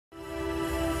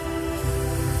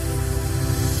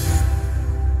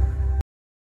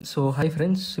So hi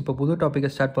friends, இப்போ புது டாபிக்கை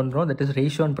start பண்ணுறோம். That is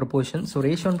ratio and proportion. So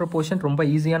ratio and proportion ரொம்ப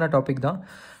ஈஸியான டாபிக் தான்.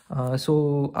 ஸோ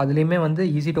அதுலேயுமே வந்து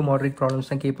ஈஸி டு மாடரேட் ப்ராப்ளம்ஸ்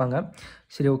தான் கேட்பாங்க.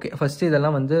 சரி, ஓகே, ஃபஸ்ட்டு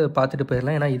இதெல்லாம் வந்து பார்த்துட்டு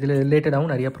போயிடலாம். ஏன்னா இதில்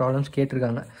ரிலேட்டடாகவும் நிறைய ப்ராப்ளம்ஸ்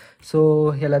கேட்டிருக்காங்க. ஸோ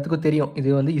எல்லாத்துக்கும் தெரியும், இது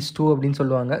வந்து is2 அப்படின்னு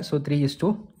சொல்லுவாங்க. ஸோ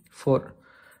 3:4,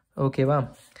 ஓகேவா?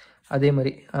 அதே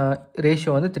மாதிரி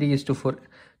ரேஷியோ வந்து 3:4.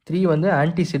 3 வந்து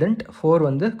ஆன்டிசிடென்ட், 4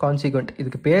 வந்து கான்சிக்வெண்ட்.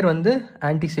 இதுக்கு பேர் வந்து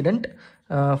ஆன்டிசிடென்ட்,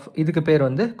 இதுக்கு பேர்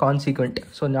வந்து கான்சிக்வெண்ட்.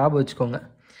 ஸோ ஞாபகம் வச்சுக்கோங்க,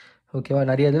 ஓகேவா?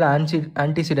 நிறைய இதில்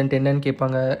ஆன்டிசிடென்ட் என்னன்னு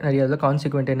கேட்பாங்க, நிறைய இதில்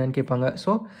கான்சிக்வெண்ட் என்னன்னு கேட்பாங்க.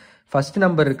 ஸோ ஃபஸ்ட்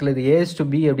நம்பர் இருக்குல்ல, இது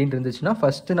A:B அப்படின்னு இருந்துச்சுன்னா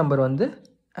ஃபஸ்ட்டு நம்பர் வந்து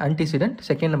ஆன்டிசிடென்ட்,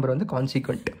 செகண்ட் நம்பர் வந்து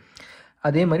கான்சிக்வெண்ட்.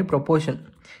 அதே மாதிரி ப்ரொபோர்ஷன்,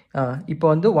 இப்போ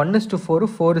வந்து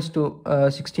 1:4,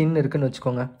 4:16 இருக்குதுன்னு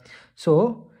வச்சுக்கோங்க. ஸோ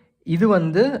இது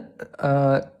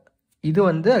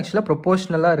வந்து ஆக்சுவலாக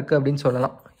ப்ரொபோர்ஷ்னலாக இருக்குது அப்படின்னு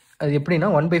சொல்லலாம். அது எப்படின்னா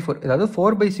 1/4, அதாவது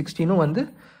 4/16 வந்து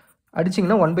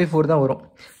அடிச்சிங்கன்னா 1/4 தான் வரும்.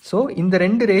 ஸோ இந்த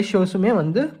ரெண்டு ரேஷியோஸுமே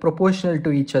வந்து ப்ரொபோர்ஷனல் டு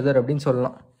ஈச் அதர் அப்படின்னு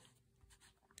சொல்லலாம்,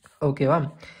 ஓகேவா?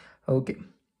 ஓகே,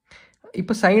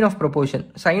 இப்போ சைன் ஆஃப்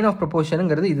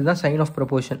ப்ரொபோர்ஷனுங்கிறது இதுதான் சைன் ஆஃப்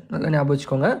ப்ரொபோர்ஷன். நல்லா ஞாபகம்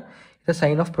வச்சுக்கோங்க, இது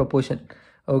சைன் ஆஃப் ப்ரொபோர்ஷன்.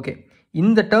 ஓகே,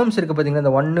 இந்த டேர்ம்ஸ் இருக்குது பார்த்தீங்கன்னா,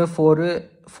 இந்த 1, 4,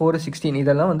 4:16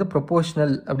 இதெல்லாம் வந்து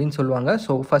ப்ரொபோர்ஷனல் அப்படின்னு சொல்லுவாங்க.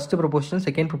 So first proportional,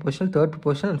 second proportional, third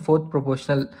proportional and fourth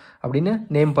proportional அப்படின்னு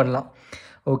நேம் பண்ணலாம்.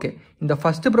 ஓகே, இந்த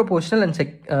first proportional and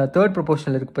third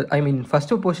proportional இருக்குது,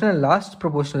 first proportional and last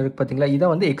proportional இருக்குது பார்த்தீங்களா, இதை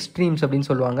வந்து எக்ஸ்ட்ரீம்ஸ் அப்படின்னு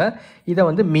சொல்லுவாங்க, இதை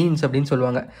வந்து மீன்ஸ் அப்படின்னு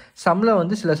சொல்லுவாங்க. சம்மில்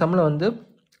வந்து சில சம்மில் வந்து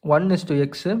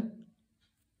 1:x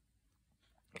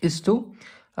is to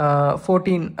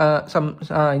 14,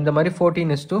 இந்த மாதிரி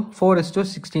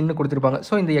 14:4:16 கொடுத்துருப்பாங்க.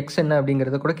 ஸோ இந்த எக்ஸ் என்ன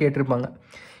அப்படிங்கிறத கூட கேட்டிருப்பாங்க,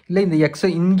 இல்லை இந்த எக்ஸை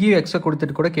இங்கேயும் எக்ஸை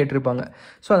கொடுத்துட்டு கூட கேட்டிருப்பாங்க.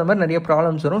 ஸோ அந்த மாதிரி நிறைய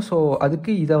ப்ராப்ளம்ஸ் வரும். ஸோ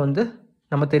அதுக்கு இதை வந்து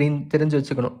நம்ம தெரிஞ்சு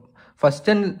வச்சுக்கணும். ஃபஸ்ட்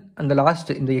அண்ட் அந்த லாஸ்ட்,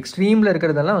 இந்த எக்ஸ்ட்ரீமில்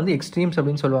இருக்கிறதெல்லாம் வந்து எக்ஸ்ட்ரீம்ஸ்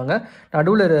அப்படின்னு சொல்லுவாங்க,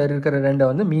 நடுவில் இருக்கிற ரெண்டை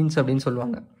வந்து மீன்ஸ் அப்படின்னு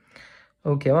சொல்லுவாங்க,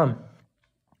 ஓகேவா?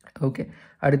 ஓகே,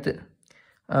 அடுத்து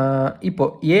இப்போ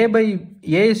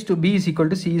A/B is equal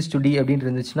to C/D அப்படின்னு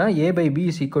இருந்துச்சுன்னா A/B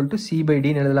is equal to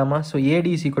C/Dன்னு எழுதலாமா? So AD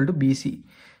is equal to BC.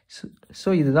 So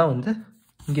இதுதான் வந்து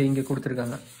இங்கே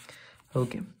கொடுத்துருக்காங்க,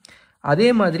 ஓகே. அதே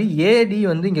மாதிரி AD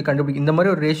வந்து இங்கே இந்த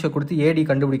மாதிரி ஒரு ரேஷியோ கொடுத்து AD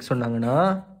கண்டுபிடிக்க சொன்னாங்கன்னா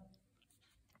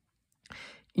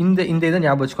இந்த இதை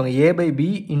ஞாபகம் வச்சுக்கோங்க, A/B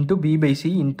into B/C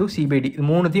into C/D, இது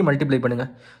மூணுத்தையும் மல்டிப்ளை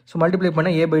பண்ணுங்கள். ஸோ மல்டிப்ளை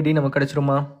பண்ணால் A/D நமக்கு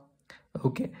கிடச்சிருமா?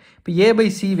 ஓகே, இப்போ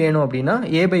A/C வேணும் அப்படின்னா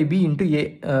A/B into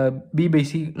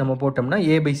B/C நம்ம போட்டோம்னா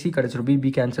A/C கிடச்சிரும்,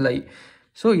 B கேன்சல் ஆகி.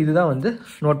 ஸோ இதுதான் வந்து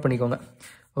நோட் பண்ணிக்கோங்க,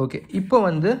 ஓகே. இப்போ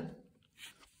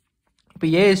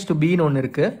A:B ஒன்று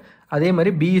இருக்குது, அதே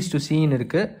மாதிரி B:Cன்னு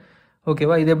இருக்குது,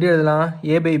 ஓகேவா? இது எப்படி எழுதலாம்?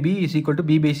 A/B is equal to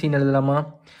B/Cன்னு எழுதலாமா?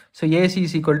 So AC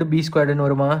is equal to B²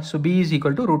 வருமா? So B is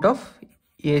equal to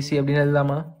 √AC அப்படின்னு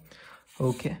எழுதலாமா?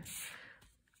 ஓகே,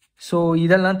 ஸோ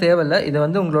இதெல்லாம் தேவையில்லை, இதை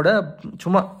வந்து உங்களோட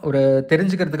சும்மா ஒரு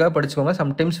தெரிஞ்சுக்கிறதுக்காக படிச்சுக்கோங்க.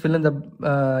 சம்டைம்ஸ்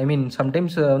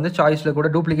சம்டைம்ஸ் வந்து சாய்ஸில் கூட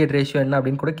டூப்ளிகேட் ரேஷியோ என்ன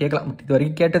அப்படின்னு கூட கேட்கலாம். இது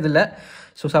வரைக்கும் கேட்டதில்லை.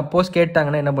 ஸோ சப்போஸ்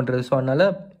கேட்டாங்கன்னா என்ன பண்ணுறது? ஸோ அதனால்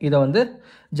இதை வந்து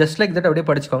ஜஸ்ட் லைக் தட் அப்படியே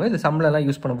படிச்சுக்கோங்க, இது சம்லலாம்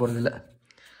யூஸ் பண்ண போகிறதில்ல.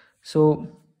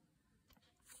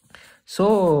 ஸோ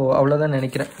அவ்வளோதான்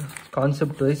நினைக்கிறேன்,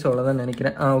 கான்செப்ட் வைஸ் அவ்வளோதான்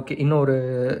நினைக்கிறேன். ஓகே, இன்னும் ஒரு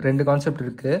 2 கான்செப்ட்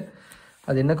இருக்குது.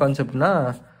 அது என்ன கான்செப்ட்னா,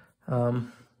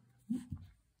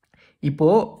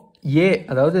 இப்போது A,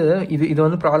 அதாவது இது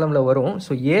வந்து ப்ராப்ளமில் வரும்.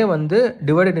 ஸோ A வந்து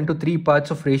divided into 3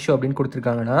 parts of ratio அப்படின்னு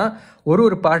கொடுத்துருக்காங்கன்னா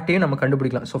ஒரு பார்ட்டையும் நம்ம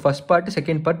கண்டுபிடிக்கலாம். So first part,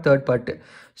 second part, third part.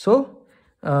 So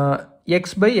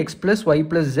x/x + y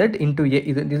 + z into A,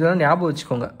 இதெல்லாம் ஞாபகம்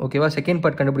வச்சுக்கோங்க, ஓகேவா? செகண்ட்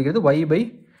பார்ட் கண்டுபிடிக்கிறது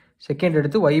செகண்ட்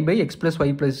எடுத்து y/x + y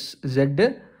 + z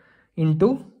into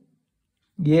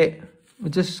A,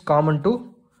 which is common to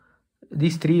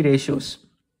these 3 ratios.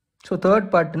 So third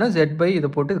பார்ட்னா z/ இதை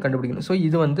போட்டு இது கண்டுபிடிக்கணும். ஸோ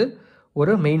இது வந்து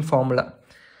ஒரு மெயின் ஃபார்முலா,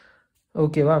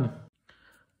 ஓகேவா?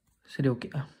 சரி, ஓகே.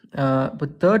 இப்போ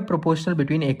third proportional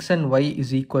between x and y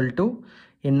is equal to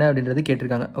என்ன அப்படின்றது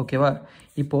கேட்டிருக்காங்க, ஓகேவா?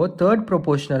 இப்போது தேர்ட்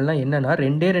ப்ரொபோர்ஷனல்னால் என்னென்னா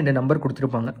 2 நம்பர்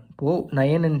கொடுத்துருப்பாங்க. இப்போது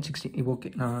 9 and 16,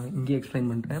 ஓகே, நான் இங்கே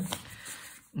எக்ஸ்பிளைன் பண்ணுறேன்.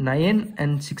 9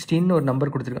 and 16 ஒரு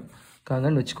நம்பர்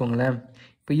கொடுத்துருக்காங்கன்னு வச்சுக்கோங்களேன்.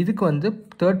 இப்போ இதுக்கு வந்து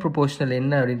தேர்ட் ப்ரொபோர்ஷனல்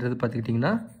என்ன அப்படின்றது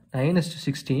பார்த்துக்கிட்டிங்கன்னா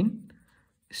 9:16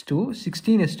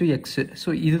 16:x. ஸோ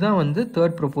இதுதான் வந்து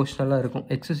தேர்ட் ப்ரொபோர்ஷனலாக இருக்கும்.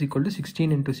 x is equal to 16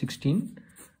 into 16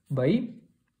 by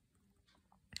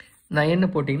 9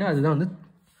 போட்டிங்கன்னா அதுதான் வந்து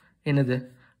என்னது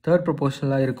தேர்ட்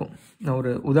ப்ரொபோர்ஷனலாக இருக்கும். நான்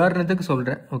ஒரு உதாரணத்துக்கு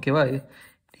சொல்கிறேன், ஓகேவா?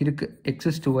 இருக்குது x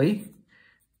is to y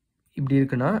இப்படி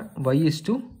இருக்குன்னா y is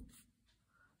to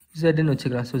zன்னு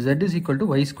வச்சுக்கலாம். So z is equal to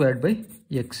y²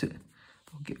 x,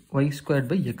 okay,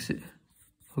 y² x,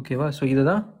 ஓகேவா? ஸோ இதை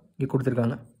தான் இங்கே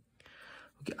கொடுத்துருக்காங்க,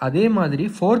 ஓகே. அதே மாதிரி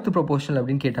ஃபோர்த் ப்ரொபோர்ஷனல்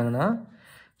அப்படின்னு கேட்டாங்கன்னா,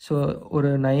 ஸோ ஒரு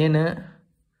 9,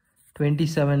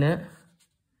 27,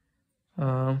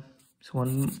 ஸோ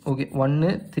 1 ஓகே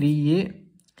 1 3a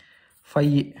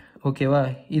 5a ஓகேவா.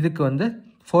 இதுக்கு வந்து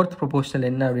ஃபோர்த் ப்ரொபோஷனல்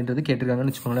என்ன அப்படின்றது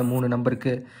கேட்டிருக்காங்கன்னு வச்சுக்கோங்களேன் 3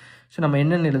 நம்பருக்கு. ஸோ நம்ம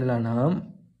என்னென்னு எழுதலாம்னா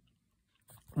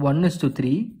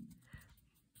 1:3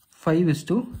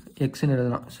 5:xன்னு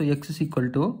எழுதலாம். So x is equal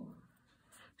to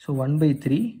so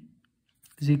 1/3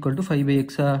 is equal to 5/x.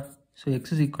 So x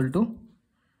is equal to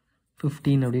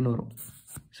 15 அப்படின்னு வரும்.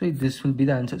 So this will be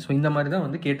the answer. So இந்த மாதிரி தான்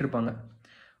வந்து கேட்டிருப்பாங்க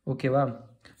ஓகேவா.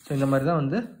 ஸோ இந்த மாதிரி தான்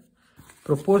வந்து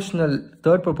ப்ரொபோஷனல்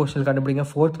தேர்ட் ப்ரொபோஷனல் கண்டுபிடிங்க,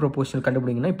 ஃபோர்த் ப்ரொபோஷனல்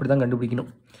கண்டுபிடிங்கன்னா இப்படி தான் கண்டுபிடிக்கணும்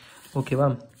ஓகேவா.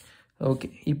 ஓகே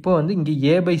இப்போ வந்து இங்கே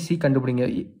a/c கண்டுபிடிங்க.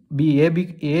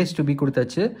 a/b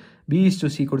கொடுத்தாச்சு,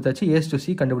 b/c கொடுத்தாச்சு,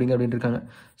 a/c கண்டுபிடிங்க அப்படின்னு இருக்காங்க.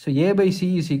 So a/c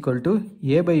is equal to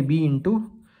a/b into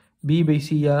b/c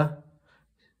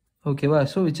ஓகேவா.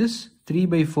 So which is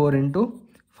 3/4 into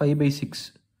 5/6.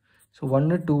 So 1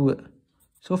 2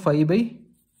 so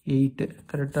 5/8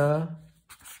 கரெக்டாக.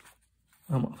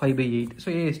 ஆமாம் 5/8. ஸோ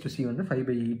a/c வந்து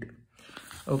 5/8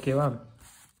 ஓகேவா.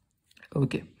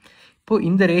 ஓகே இப்போது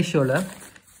இந்த ரேஷியோவில்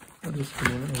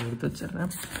நான் எடுத்து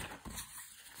வச்சிடுறேன்.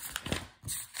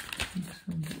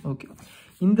 ஓகே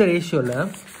இந்த ரேஷியோவில்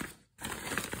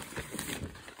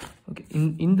ஓகே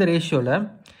இந்த ரேஷியோவில்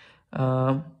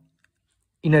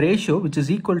in a ratio which is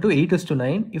equal to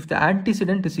 8:9 if the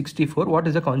antecedent is 64 what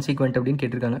is the consequent அப்படின்னு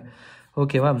கேட்டிருக்காங்க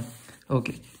ஓகேவா.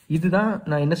 ஓகே இதுதான்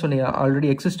நான் என்ன சொன்னேன் ஆல்ரெடி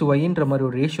x/yன்ற மாதிரி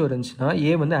ஒரு ரேஷியோ இருந்துச்சுன்னா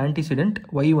a வந்து ஆன்டிசிடென்ட்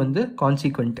y வந்து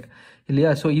கான்சிக்வெண்ட்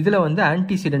இல்லையா. ஸோ இதில் வந்து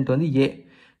ஆன்டிசிடென்ட் வந்து a,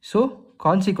 ஸோ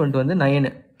கான்சிக்வெண்ட் வந்து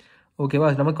 9 ஓகேவா.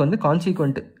 நமக்கு வந்து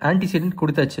கான்சிக்வெண்ட் ஆன்டிசிடென்ட்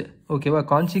கொடுத்தாச்சு ஓகேவா.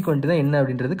 கான்சிக்வெண்ட் தான் என்ன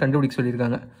அப்படின்றது கண்டுபிடிக்க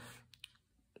சொல்லியிருக்காங்க.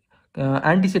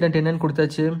 ஆன்டிசிடென்ட் என்னன்னு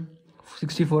கொடுத்தாச்சு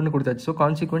 64ன்னு கொடுத்தாச்சு. ஸோ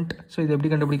கான்சிக்வெண்ட் ஸோ இது எப்படி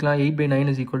கண்டுபிடிக்கலாம் 8/9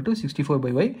 is equal to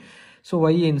 64/y. So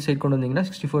y இந்த சைட் கொண்டு வந்தீங்கன்னா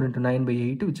 64 into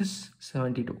 9/8 which is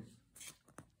 72.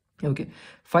 Okay,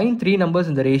 find 3 numbers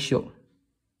in the ratio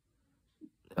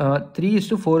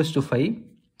 3:4:5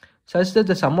 such that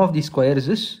the sum of the squares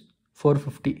is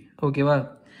 450 ஓகேவா.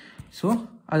 ஸோ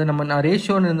அதை நம்ம நான்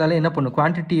ரேஷியோன்னு இருந்தாலே என்ன பண்ணும்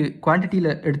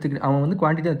குவான்டிட்டியில் எடுத்துக்கிட்டு அவன் வந்து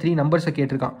குவான்டிட்டியில் 3 நம்பர்ஸை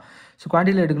கேட்டிருக்கான். ஸோ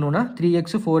குவான்டிட்டியில் எடுக்கணும்னா 3x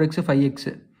 4x 5x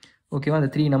ஓகேவா அந்த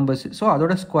 3 நம்பர்ஸ். ஸோ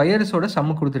அதோட ஸ்கொயர்ஸோட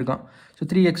சம்மு கொடுத்துருக்கான். ஸோ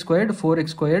 3x²,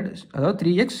 4x², அதாவது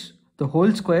 3x the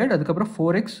whole squared, அதுக்கப்புறம்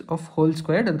 4x of whole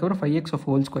squared, அதுக்கப்புறம் 5x of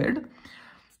whole squared.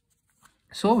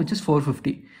 So which is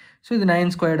 450. So இது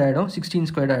 9 ஸ்கொயர்ட் ஆகிடும், 16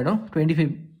 ஸ்கொயர்ட் ஆகிடும்,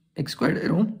 25x ஸ்கொயர்ட்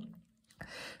ஆகிடும்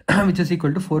which is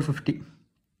equal to 450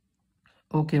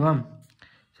 ஓகேவா.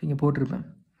 ஸோ இங்கே போட்டிருப்பேன்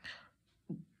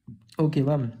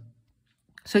ஓகேவா.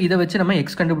 ஸோ இதை வச்சு நம்ம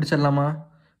x கண்டுபிடிச்சிடலாமா.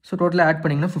 ஸோ டோட்டலாக ஆட்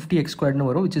பண்ணிங்கன்னா 50x²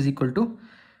 வரும் which is equal to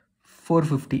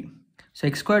 450. So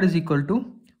x² is equal to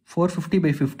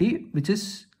 450/50 which is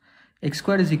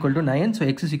x² is equal to 9. So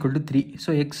x is equal to 3. So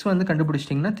x வந்து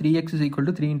கண்டுபிடிச்சிட்டிங்கன்னா 3x is equal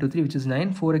to 3 into 3 which is 9,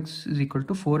 4x is equal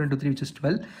to 4 into 3 which is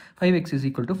 12, 5x is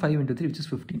equal to 5 into 3 which is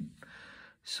 15.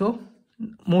 So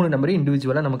 3 நம்பரை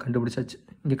இண்டிவிஜுவலாக நம்ம கண்டுபிடிச்சாச்சு.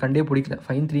 இங்கே கண்டே பிடிக்கல,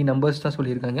 fine 3 numbers தான்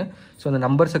சொல்லியிருக்காங்க. ஸோ அந்த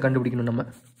நம்பர்ஸை கண்டுபிடிக்கணும் நம்ம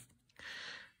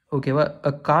ஓகேவா.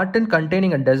 a carton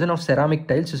containing a dozen of ceramic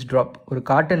tiles is dropped. ஒரு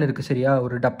காட்டன் இருக்குது சரியா,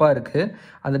 ஒரு டப்பா இருக்குது.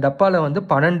 அந்த டப்பாவில் வந்து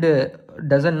 12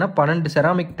 டசன்னா 12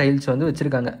 செராமிக் டைல்ஸ் வந்து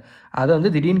வச்சுருக்காங்க. அதை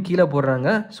வந்து திடீர்னு கீழே போடுறாங்க.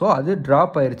 ஸோ அது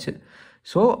ட்ராப் ஆயிடுச்சு.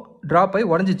 ஸோ ட்ராப் ஆகி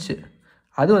உடஞ்சிச்சு.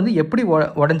 அது வந்து எப்படி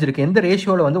உடஞ்சிருக்கு, எந்த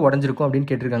ரேஷியோவில் வந்து உடஞ்சிருக்கும்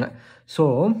அப்படின்னு கேட்டிருக்காங்க. ஸோ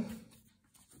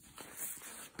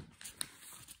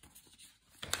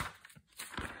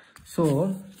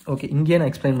ஓகே இங்கேயே நான்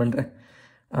எக்ஸ்பிளைன் பண்ணுறேன்.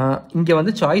 இங்கே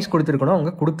வந்து சாய்ஸ் கொடுத்துருக்கணும்,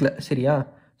 அவங்க கொடுக்கல சரியா.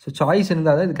 ஸோ சாய்ஸ்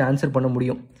இருந்தால் தான் இதுக்கு ஆன்சர் பண்ண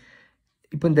முடியும்.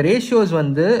 இப்போ இந்த ரேஷியோஸ்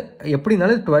வந்து எப்படி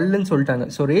இருந்தாலும் 12ன்னு சொல்லிட்டாங்க.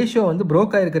 ஸோ ரேஷியோ வந்து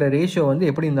ப்ரோக் ஆகிருக்கிற ரேஷியோ வந்து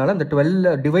எப்படி இருந்தாலும் அந்த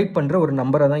 12 டிவைட் பண்ணுற ஒரு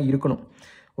நம்பராக தான் இருக்கணும்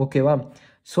ஓகேவா.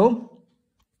 ஸோ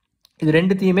இது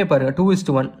ரெண்டுத்தையுமே பாருங்கள்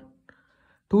 2:1.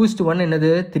 2:1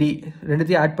 என்னது 3,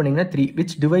 ரெண்டுத்தையும் ஆட் பண்ணிங்கன்னா 3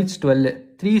 which divides 12.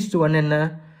 3:1 என்ன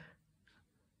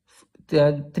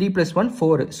 3 + 1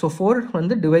 4. ஸோ 4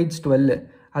 வந்து divides 12.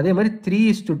 அதே மாதிரி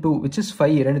 3:2 which is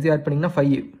 5, ரெண்டுத்தையும் ஆட் பண்ணிங்கன்னா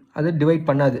 5, அது டிவைட்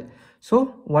பண்ணாது. ஸோ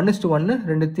 1:1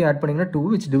 ரெண்டுத்தையும் ஆட் பண்ணிங்கன்னா 2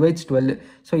 which divides 12.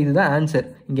 ஸோ இதுதான் ஆன்சர்.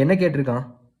 இங்கே என்ன கேட்டிருக்கான்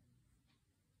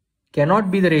cannot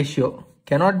be the ratio.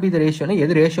 cannot be the ratio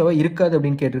எது ரேஷியோவாக இருக்காது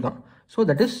அப்படின்னு கேட்டிருக்கான். ஸோ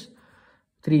தட் இஸ்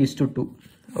 3:2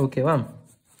 ஓகேவா.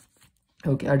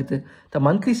 ஓகே அடுத்து the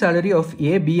monthly salary of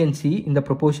A, B and C in the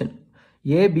proportion.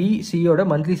 ஏபிசியோட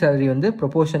monthly salary வந்து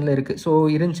ப்ரொபோர்ஷனில் இருக்குது. ஸோ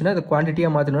இருந்துச்சுன்னா அதை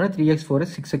குவான்டிட்டியாக மாற்றணும்னா 3x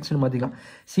 4x 6xன்னு மாற்றிக்கலாம்.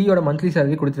 சியோட மந்த்லி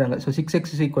சேலரி கொடுத்துட்டாங்க. So 6x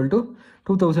is equal to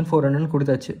 2400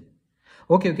 கொடுத்தாச்சு.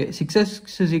 Okay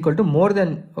 6x is equal to more than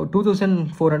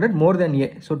 2400 more than A.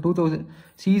 So 2000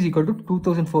 C is equal to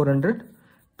 2400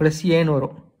 plus ஏன்னு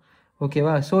வரும்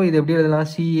ஓகேவா. ஸோ இது எப்படி எழுதலாம்,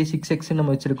 C 6xன்னு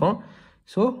நம்ம வச்சுருக்கோம்.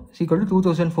 So is equal to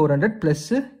 2400 plus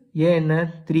A என்ன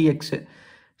 3x.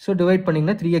 ஸோ டிவைட்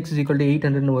பண்ணிங்கன்னா 3x =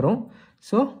 800 வரும்.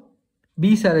 ஸோ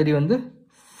பி சேலரி வந்து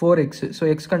 4x. ஸோ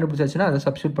எக்ஸ் கண்டுபிடிச்சாச்சுன்னா அதை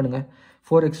சப்ஸ்டியூட் பண்ணுங்கள்.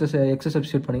 4x எக்ஸை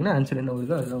சப்ஸ்டியூட் பண்ணிங்கன்னா ஆன்சர் என்ன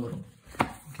வருதோ அதுதான் வரும்.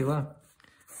 ஓகேவா?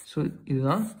 ஸோ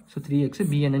இதுதான். ஸோ 3x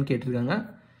பி என்னன்னு கேட்டிருக்காங்க.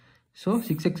 ஸோ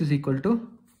 6x =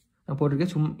 நான்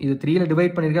போட்டிருக்கேன். இது 3ல்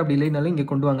டிவைட் பண்ணியிருக்கேன். அப்படி இல்லைனாலும் இங்கே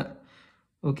கொண்டு வாங்க.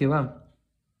 ஓகேவா?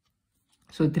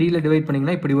 ஸோ 3ல் டிவைட்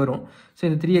பண்ணிங்கன்னா இப்படி வரும். ஸோ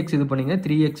இந்த 3x இது பண்ணிங்கன்னா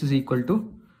 3x =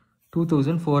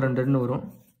 2400 வரும்.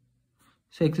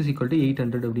 ஸோ x =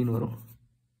 800 அப்படின்னு வரும்.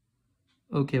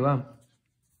 ஓகேவா?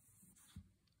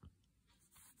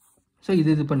 ஸோ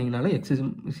இது பண்ணிங்கனால x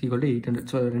 = 800.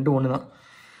 ஸோ ரெண்டு ஒன்று தான்.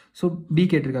 ஸோ பி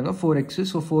கேட்டிருக்காங்க 4x.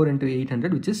 So 4 ×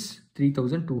 800 which is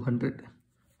 3200.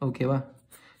 ஓகேவா?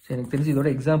 ஸோ எனக்கு தெரிஞ்சு இதோட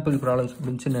எக்ஸாம்பிள் ப்ராப்ளம்ஸ்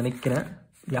முடிஞ்சுன்னு நினைக்கிறேன்.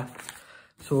 யா.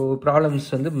 ஸோ ப்ராப்ளம்ஸ்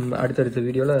வந்து அடுத்தடுத்த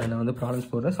வீடியோவில் நான் வந்து ப்ராப்ளம்ஸ்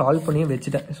போடுறேன். சால்வ் பண்ணியும்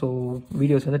வச்சுட்டேன். ஸோ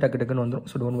வீடியோஸ் வந்து டக்கு டக்குன்னு வந்துடும்.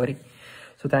 So don't worry.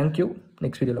 So thank you.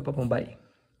 Next வீடியோவில் பார்ப்போம். பாய்.